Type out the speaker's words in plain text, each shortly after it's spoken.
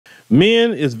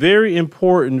Men, it's very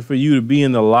important for you to be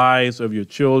in the lives of your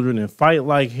children and fight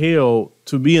like hell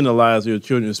to be in the lives of your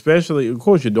children, especially, of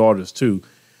course, your daughters too,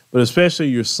 but especially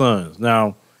your sons.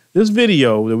 Now, this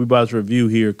video that we're about to review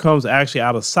here comes actually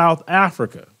out of South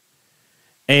Africa.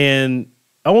 And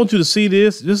I want you to see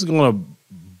this. This is going to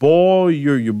boil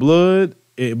your blood,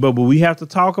 but we have to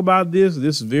talk about this.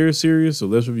 This is very serious, so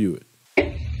let's review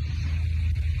it.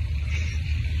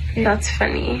 That's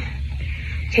funny.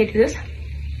 Okay, do this.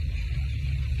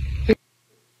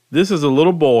 This is a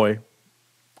little boy,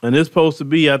 and it's supposed to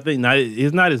be, I think,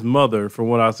 it's not his mother, from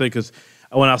what I say, because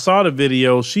when I saw the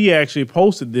video, she actually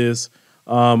posted this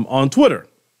on Twitter.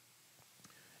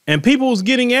 And people was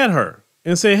getting at her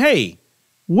and say, hey,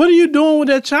 what are you doing with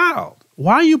that child?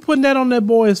 Why are you putting that on that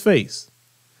boy's face?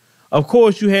 Of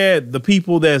course, you had the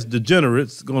people that's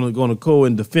degenerates going to go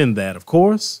and defend that, of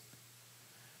course.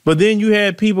 But then you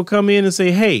had people come in and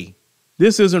say, hey,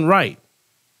 this isn't right.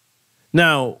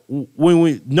 Now, when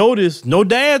we notice no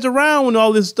dads around when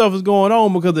all this stuff is going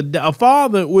on because a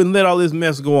father wouldn't let all this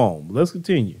mess go on. But let's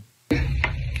continue.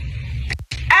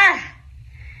 Ah,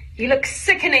 you look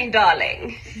sickening,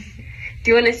 darling.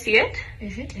 Do you want to see it?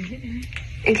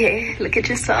 Okay, look at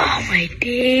yourself. Oh, my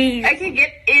days. I can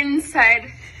get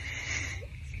inside.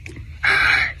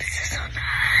 This is so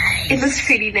nice. It looks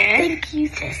pretty nice. Thank you,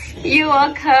 Jessie. You're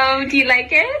welcome. Do you like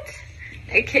it?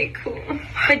 Okay, cool.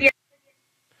 But yeah.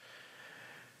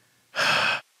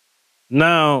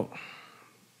 Now,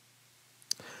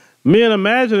 men,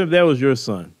 imagine if that was your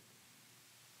son.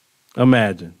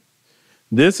 Imagine.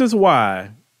 This is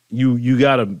why you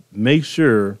got to make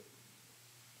sure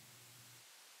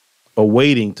of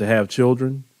waiting to have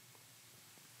children.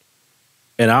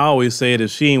 And I always say that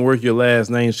if she ain't worth your last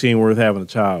name, she ain't worth having a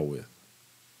child with.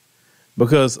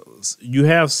 Because you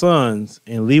have sons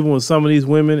and leaving with some of these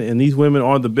women, and these women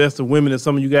aren't the best of women that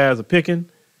some of you guys are picking,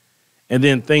 and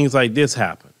then things like this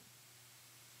happen.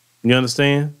 You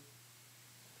understand?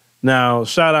 Now,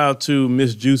 shout out to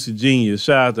Miss Juicy Genius.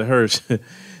 Shout out to her.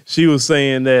 She was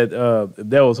saying that if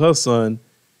that was her son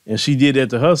and she did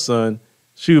that to her son,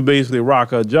 she would basically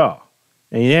rock her jaw.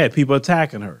 And you had people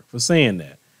attacking her for saying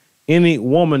that. Any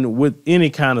woman with any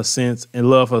kind of sense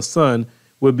and love her son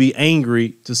would be angry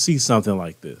to see something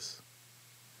like this.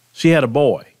 She had a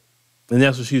boy, and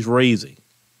that's what she's raising.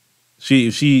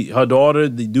 Her daughter,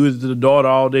 they do it to the daughter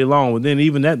all day long. But then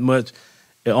even that much,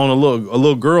 on a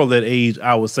little girl that age,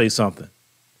 I would say something.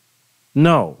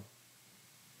 No.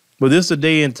 But this is the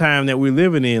day and time that we're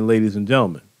living in, ladies and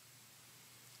gentlemen,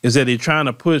 is that they're trying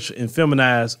to push and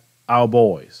feminize our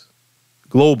boys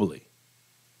globally.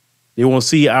 They want to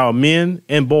see our men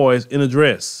and boys in a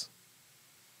dress.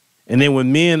 And then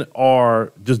when men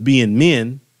are just being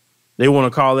men, they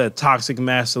want to call that toxic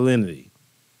masculinity.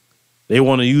 They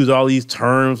want to use all these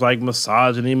terms like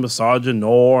misogyny,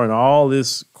 misogynoir, and all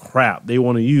this crap they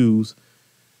want to use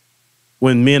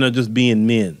when men are just being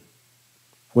men.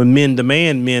 When men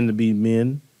demand men to be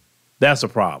men, that's a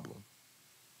problem.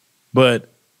 But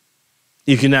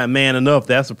if you're not man enough,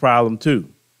 that's a problem too.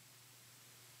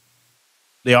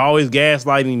 They're always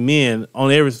gaslighting men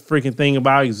on every freaking thing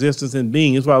about existence and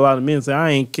being. That's why a lot of men say,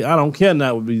 I don't care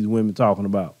not what these women talking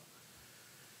about.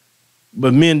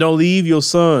 But men, don't leave your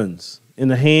sons in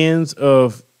the hands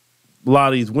of a lot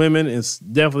of these women, and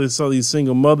definitely some of these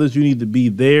single mothers. You need to be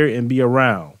there and be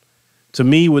around. To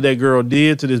me, what that girl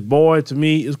did to this boy, to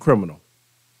me, is criminal.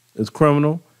 It's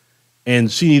criminal,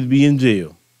 and she needs to be in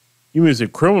jail. You mean to say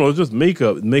criminal? It's just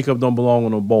makeup. Makeup don't belong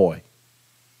on a boy.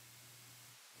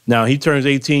 Now, he turns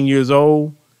 18 years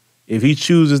old. If he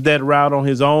chooses that route on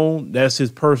his own, that's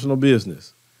his personal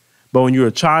business. But when you're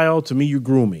a child, to me, you're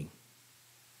grooming.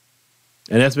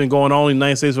 And that's been going on in the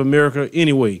United States of America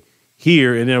anyway,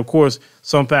 here. And then, of course,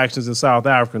 some factions in South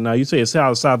Africa. Now, you say in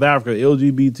South Africa,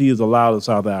 LGBT is allowed in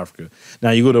South Africa.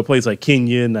 Now, you go to a place like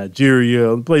Kenya,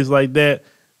 Nigeria, a place like that.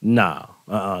 Nah,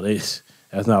 that's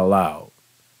not allowed.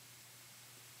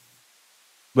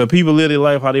 But people live their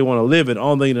life how they want to live it. The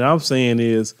only thing that I'm saying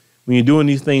is when you're doing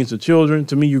these things to children,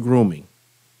 to me, you're grooming.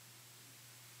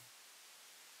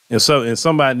 And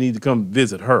somebody needs to come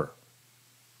visit her.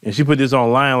 And she put this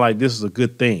online like this is a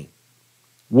good thing.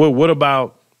 What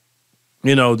about,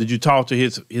 did you talk to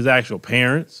his actual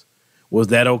parents? Was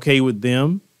that okay with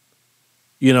them?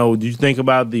 Did you think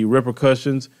about the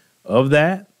repercussions of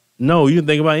that? No, you didn't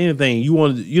think about anything. You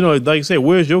wanted, like I said,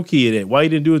 where's your kid at? Why you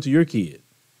didn't do it to your kid?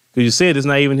 Because you said it's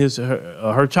not even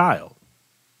her child.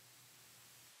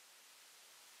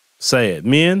 Sad.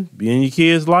 Men, be in your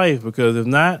kid's life, because if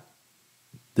not,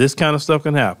 this kind of stuff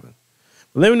can happen.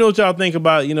 But let me know what y'all think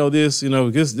about, this.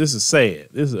 This is sad.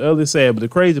 This is utterly sad. But the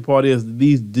crazy part is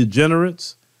these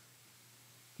degenerates,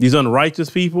 These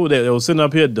unrighteous people that were sitting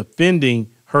up here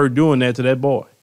defending her doing that to that boy.